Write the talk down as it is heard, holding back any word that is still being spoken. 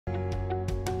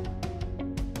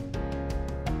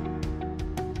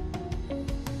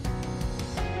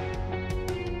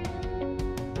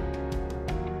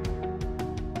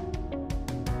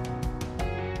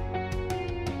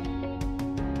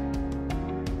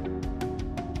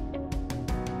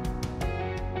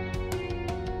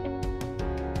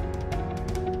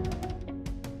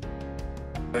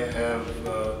I have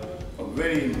a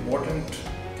very important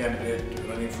candidate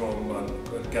running from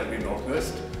Calgary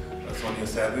Northwest, SONYA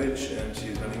Savage, and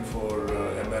she's running for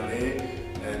MLA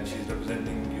and she's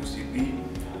representing UCP.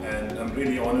 And I'm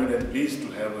really honored and pleased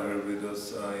to have her with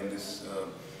us in this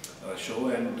show.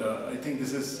 And I think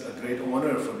this is a great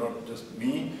honor for not just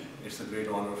me, it's a great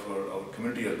honor for our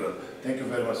community as well. Thank you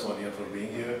very much, Sonia, for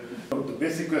being here. The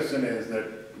basic question is that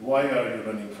why are you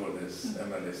running for this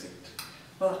MLA seat?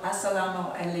 Well,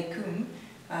 assalamu alaikum.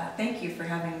 Thank you for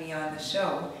having me on the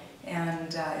show.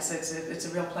 And so it's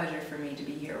a real pleasure for me to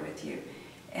be here with you.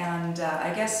 And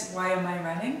I guess why am I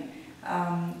running?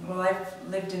 Well, I've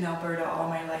lived in Alberta all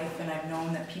my life, and I've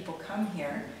known that people come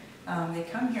here. They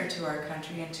come here to our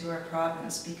country and to our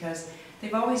province because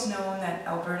they've always known that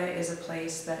Alberta is a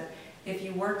place that if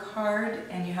you work hard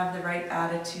and you have the right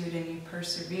attitude and you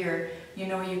persevere, you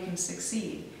know you can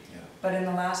succeed. Yeah. But in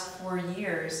the last 4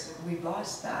 years, we've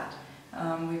lost that.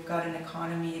 We've got an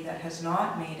economy that has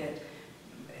not made it,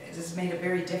 it's made it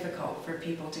very difficult for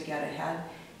people to get ahead,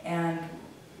 and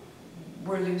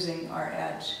we're losing our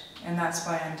edge. And that's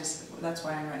why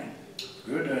I'm running.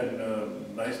 Good,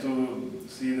 and nice to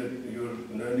see that you're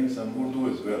learning some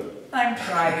Urdu as well. I'm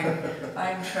trying.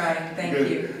 I'm trying. Thank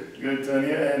you. Good,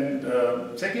 Sonia.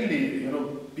 And secondly,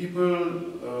 people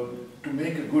to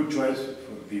make a good choice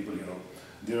for people.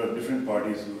 There are different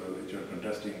parties which are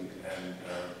contesting, and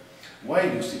why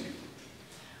UCP?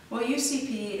 Well,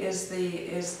 UCP is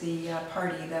the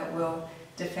party that will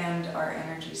defend our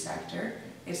energy sector.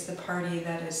 It's the party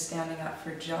that is standing up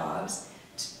for jobs,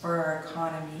 for our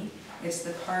economy. It's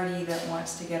the party that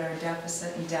wants to get our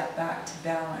deficit and debt back to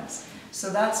balance.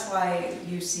 So that's why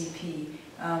UCP.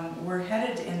 We're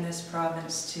headed in this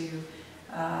province to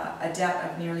a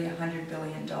debt of nearly $100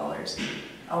 billion.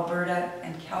 Alberta,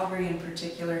 and Calgary in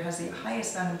particular, has the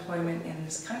highest unemployment in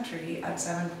this country at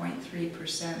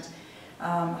 7.3%.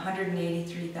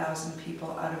 183,000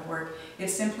 people out of work.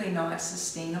 It's simply not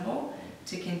sustainable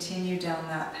to continue down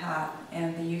that path,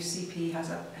 and the UCP has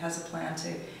a plan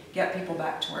to get people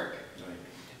back to work. Right.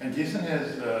 And Jason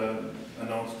has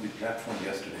announced the platform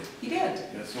yesterday. He did.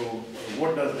 Yeah, so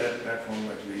what does that platform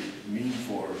actually mean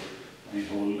for the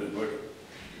whole Alberta?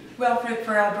 Well,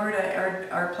 for Alberta,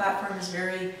 our platform is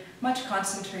very much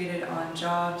concentrated on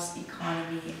jobs,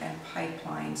 economy, and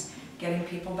pipelines, getting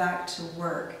people back to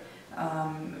work,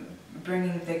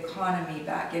 bringing the economy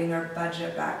back, getting our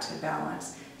budget back to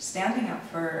balance, standing up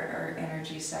for our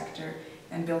energy sector,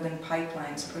 and building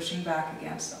pipelines, pushing back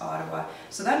against Ottawa.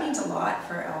 So that means a lot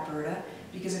for Alberta,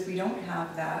 because if we don't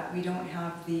have that, we don't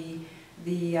have the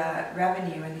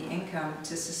revenue and the income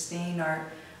to sustain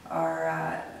our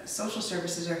social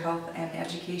services, our health and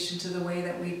education to the way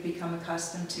that we've become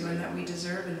accustomed to and that we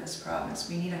deserve in this province.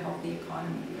 We need a healthy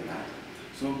economy for that.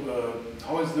 So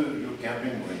how is your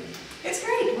campaign going? It's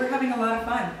great. We're having a lot of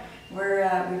fun.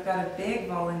 We've got a big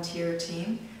volunteer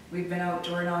team. We've been out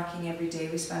door knocking every day.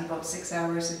 We spend about 6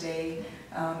 hours a day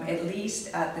at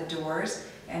least at the doors,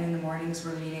 and in the mornings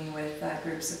we're meeting with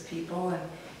groups of people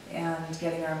and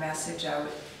getting our message out.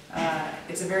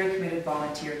 It's a very committed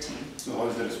volunteer team. So how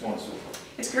is the response so far?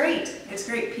 It's great. It's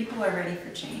great. People are ready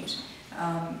for change.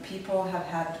 People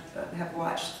have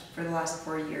watched for the last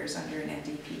 4 years under an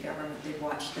NDP government. They've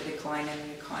watched the decline in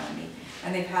the economy,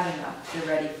 and they've had enough. They're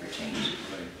ready for change.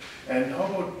 Right. And how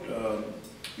about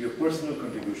your personal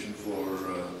contribution for,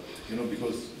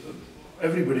 because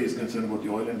everybody is concerned about the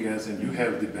oil and gas, and you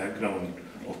have the background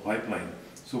of pipeline.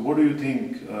 So what do you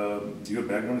think your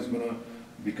background is going to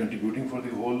be contributing for the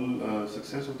whole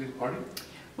success of this party?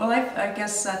 Well, I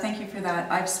guess, thank you for that.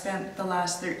 I've spent the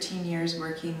last 13 years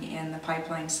working in the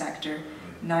pipeline sector.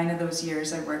 9 of those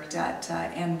years I worked at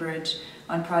Enbridge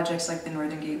on projects like the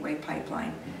Northern Gateway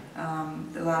Pipeline.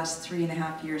 The last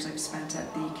 3.5 years I've spent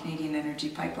at the Canadian Energy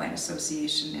Pipeline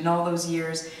Association. In all those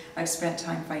years, I've spent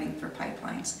time fighting for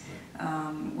pipelines,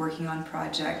 working on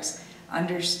projects,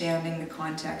 understanding the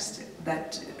context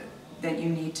that you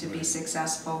need to be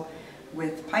successful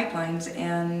with pipelines,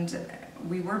 and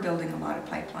we were building a lot of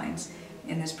pipelines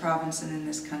in this province and in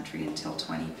this country until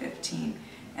 2015,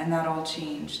 and that all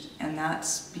changed, and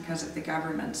that's because of the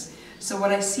governments. So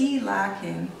what I see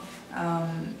lacking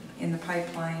in the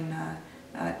pipeline,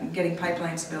 getting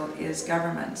pipelines built, is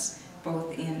governments,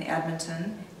 both in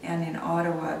Edmonton and in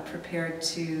Ottawa, prepared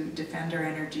to defend our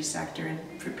energy sector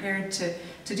and prepared to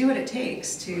do what it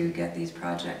takes to get these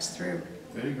projects through.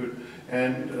 Very good.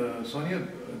 And Sonia,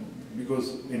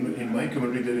 because in my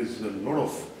community there is a lot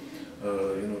of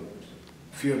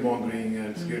fear-mongering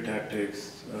and scare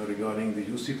tactics regarding the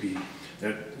UCP,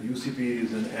 that UCP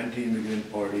is an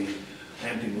anti-immigrant party,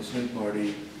 anti-Muslim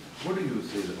party. What do you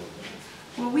say about that?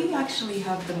 Well, we actually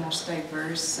have the most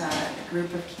diverse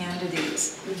group of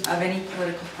candidates of any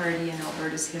political party in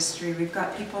Alberta's history. We've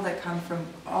got people that come from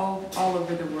all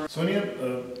over the world.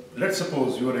 Sonia, let's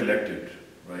suppose you are elected,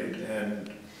 right? And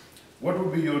what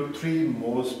would be your three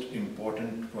most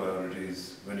important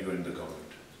priorities when you are in the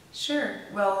government? Sure.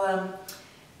 Well,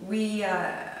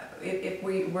 if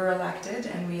we were elected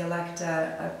and we elect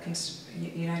a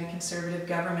United Conservative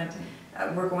government,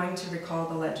 we're going to recall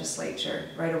the legislature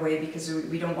right away because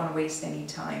we don't want to waste any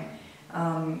time.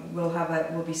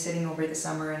 We'll be sitting over the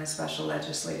summer in a special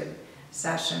legislative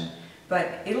session,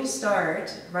 but it'll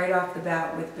start right off the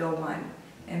bat with Bill 1,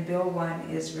 and Bill 1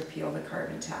 is repeal the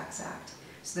Carbon Tax Act.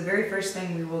 So the very first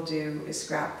thing we will do is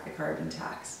scrap the carbon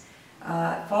tax.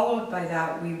 Followed by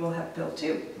that, we will have Bill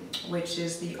 2, which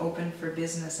is the Open for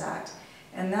Business Act,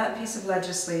 and that piece of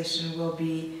legislation will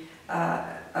be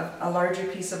a larger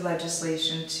piece of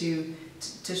legislation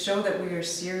to show that we are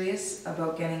serious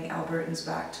about getting Albertans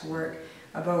back to work,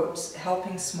 about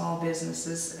helping small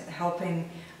businesses, helping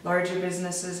larger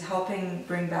businesses, helping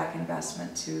bring back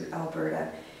investment to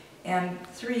Alberta. And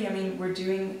 3, I mean, we're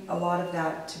doing a lot of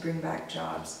that to bring back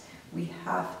jobs. We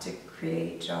have to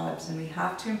create jobs and we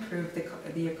have to improve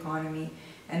the economy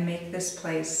and make this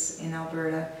place in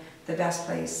Alberta the best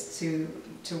place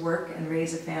to work and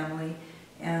raise a family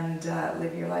and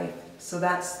live your life. So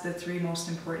that's the 3 most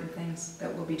important things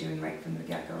that we'll be doing right from the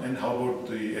get-go. And how about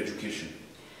the education?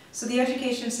 So the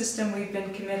education system, we've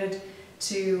been committed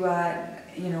to,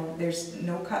 you know, there's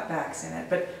no cutbacks in it.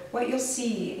 But what you'll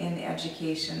see in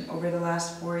education over the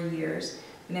last 4 years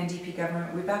in NDP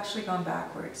government, we've actually gone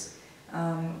backwards.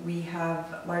 We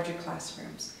have larger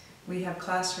classrooms. We have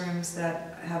classrooms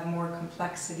that have more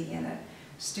complexity in it,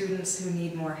 students who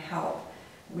need more help.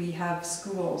 We have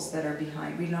schools that are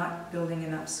behind. We're not building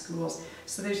enough schools.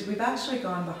 So we've actually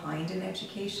gone behind in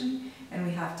education, and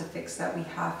we have to fix that. We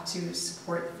have to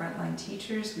support the frontline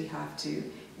teachers. We have to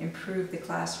improve the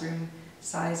classroom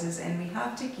sizes, and we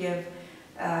have to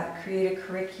create a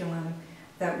curriculum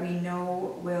that we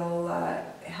know will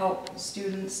help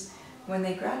students when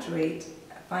they graduate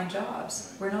find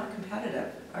jobs. We're not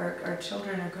competitive. Our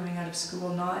children are coming out of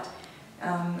school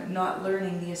not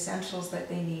learning the essentials that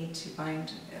they need to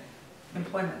find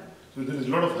employment. So there is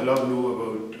a lot of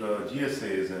hullabaloo about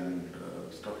GSAs and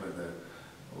stuff like that.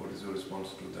 What is your response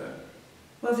to that?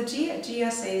 Well, the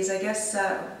GSAs, I guess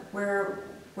where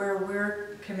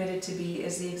we're committed to be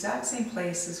is the exact same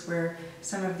place as where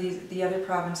some of the other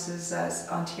provinces,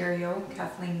 Ontario,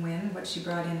 Kathleen Wynne, what she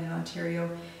brought in Ontario,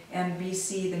 and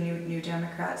BC, the New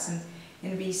Democrats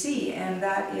in BC, and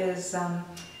that is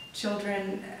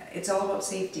children. It's all about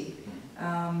safety.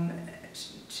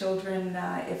 Children,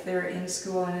 if they're in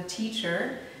school and a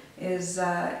teacher is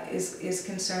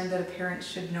concerned that a parent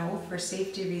should know for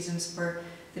safety reasons for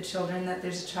the children that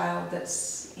there's a child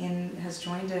has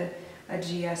joined a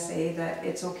GSA, that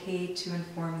it's okay to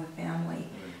inform the family.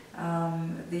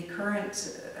 The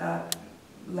current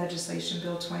legislation,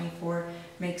 Bill 24,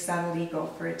 makes that illegal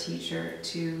for a teacher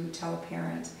to tell a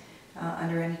parent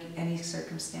under any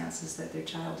circumstances that their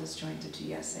child has joined a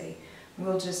GSA.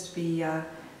 We'll just be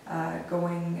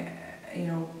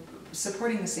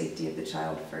supporting the safety of the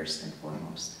child first and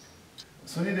foremost.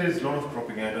 Sonia, there is a lot of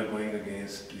propaganda going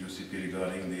against UCP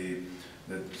regarding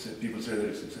people say that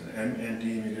it's an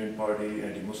anti-immigrant party,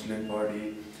 anti-Muslim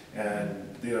party,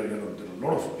 and there are a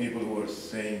lot of people who are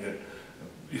saying that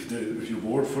if you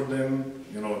vote for them,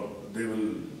 they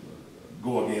will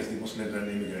go against the Muslims and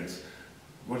immigrants.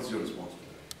 What is your response to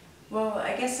that? Well,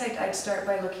 I guess I'd start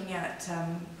by looking at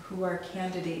who our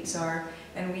candidates are,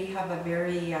 and we have a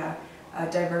very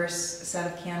diverse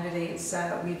set of candidates.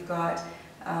 We've got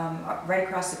right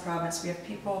across the province, we have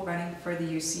people running for the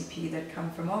UCP that come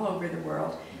from all over the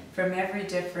world, from every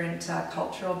different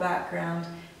cultural background,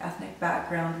 ethnic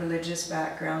background, religious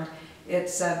background.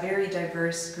 It's a very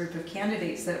diverse group of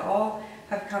candidates that all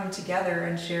have come together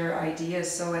and share ideas.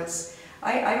 So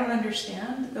I don't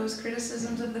understand those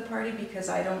criticisms of the party because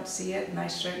I don't see it, and I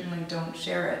certainly don't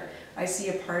share it. I see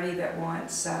a party that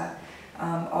wants all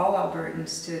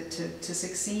Albertans to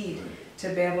succeed, to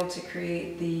be able to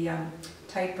create the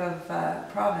type of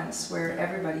province where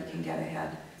everybody can get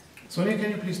ahead. Sonia,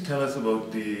 can you please tell us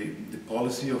about the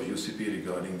policy of UCP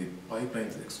regarding the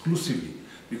pipelines exclusively?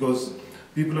 Because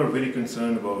people are very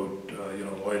concerned about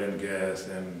oil and gas,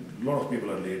 and a lot of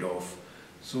people are laid off.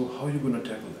 So how are you going to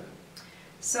tackle that?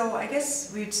 So I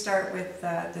guess we'd start with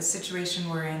the situation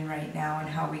we're in right now and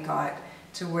how we got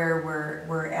to where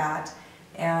we're at.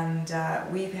 And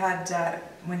we've had,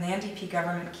 when the NDP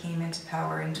government came into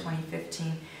power in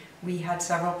 2015, we had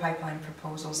several pipeline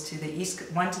proposals to the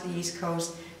east, one to the East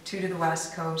Coast, 2 to the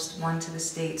West Coast, 1 to the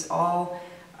States, all,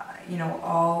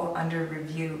 all under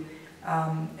review.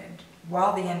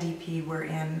 While the NDP were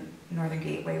in, Northern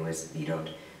Gateway was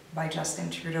vetoed by Justin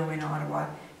Trudeau in Ottawa,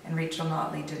 and Rachel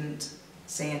Notley didn't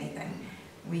say anything.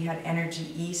 We had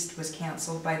Energy East was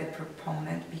cancelled by the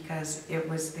proponent because it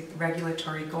was the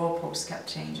regulatory goalposts kept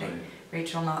changing. Right.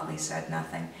 Rachel Notley said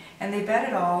nothing. And they bet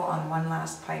it all on one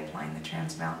last pipeline, the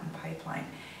Trans Mountain Pipeline.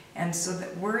 And so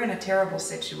that we're in a terrible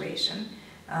situation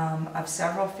of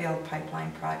several failed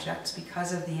pipeline projects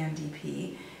because of the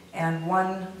NDP, and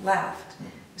one left.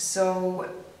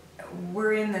 So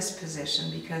we're in this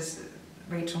position because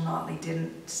Rachel Notley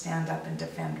didn't stand up and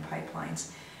defend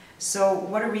pipelines. So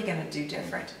what are we going to do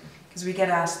different? Because we get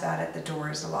asked that at the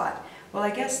doors a lot. Well, I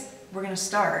guess we're going to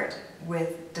start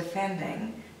with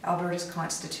defending Alberta's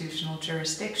constitutional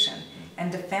jurisdiction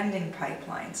and defending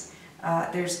pipelines.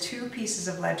 There's 2 pieces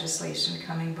of legislation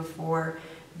coming before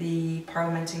the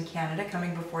Parliament in Canada,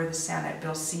 coming before the Senate.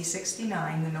 Bill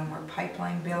C-69, the No More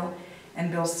Pipeline Bill,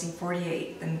 and Bill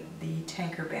C-48, the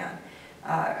tanker ban.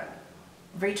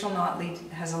 Rachel Notley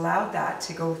has allowed that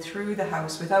to go through the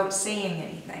House without saying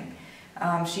anything.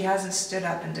 She hasn't stood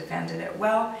up and defended it.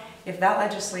 Well, if that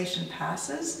legislation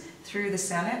passes through the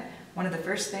Senate, one of the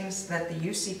first things that the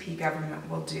UCP government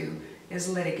will do is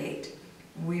litigate.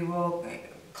 We will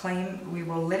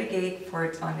litigate for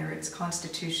it under its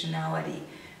constitutionality,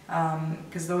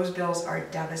 because those bills are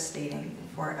devastating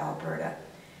for Alberta.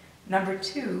 Number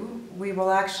 2, we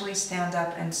will actually stand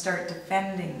up and start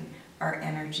defending our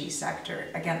energy sector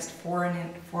against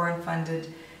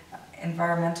foreign-funded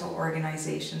environmental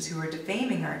organizations who are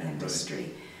defaming our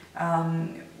industry.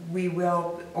 We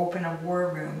will open a war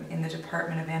room in the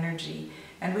Department of Energy,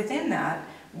 and within that,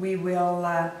 we will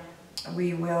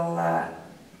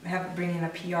bring in a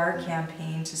PR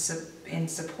campaign in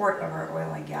support of our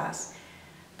oil and gas.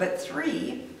 But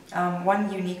 3,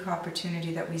 one unique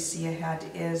opportunity that we see ahead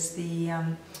is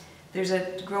there's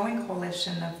a growing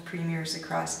coalition of premiers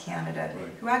across Canada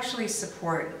who actually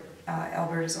support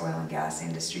Alberta's oil and gas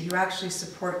industry, who actually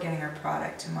support getting our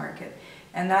product to market.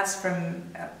 And that's from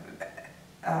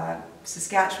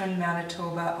Saskatchewan,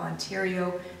 Manitoba,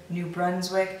 Ontario, New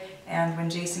Brunswick, and when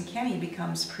Jason Kenney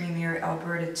becomes Premier,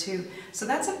 Alberta too. So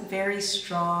that's a very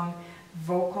strong,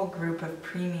 vocal group of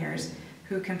premiers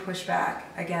who can push back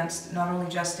against not only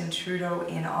Justin Trudeau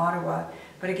in Ottawa,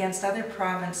 but against other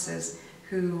provinces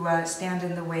who stand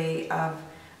in the way of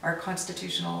our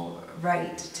constitutional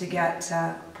right to get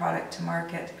product to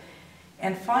market.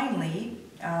 And finally,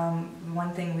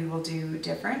 one thing we will do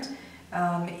different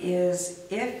is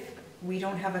if we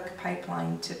don't have a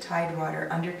pipeline to Tidewater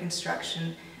under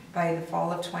construction by the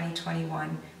fall of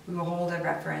 2021, we will hold a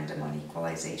referendum on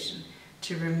equalization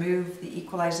to remove the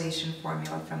equalization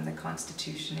formula from the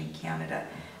Constitution in Canada.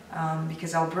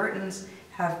 Because Albertans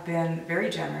have been very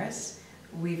generous.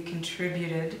 We've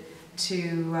contributed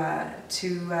to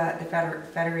the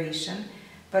Federation,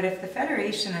 but if the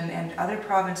Federation and other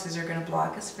provinces are going to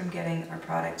block us from getting our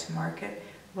product to market,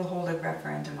 we'll hold a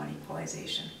referendum on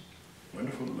equalization.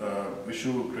 Wonderful. Wish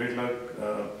you great luck,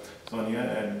 Sonia,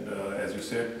 and as you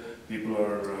said, people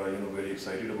are very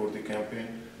excited about the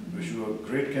campaign. Wish you a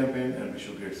great campaign and wish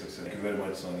you great success. Thank you very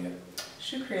much, Sonia.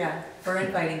 Shukriya for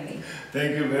inviting me.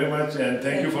 Thank you very much, and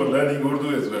thank you for learning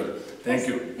Urdu as well. Thank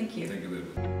you. Thank you. Thank you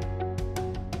very much.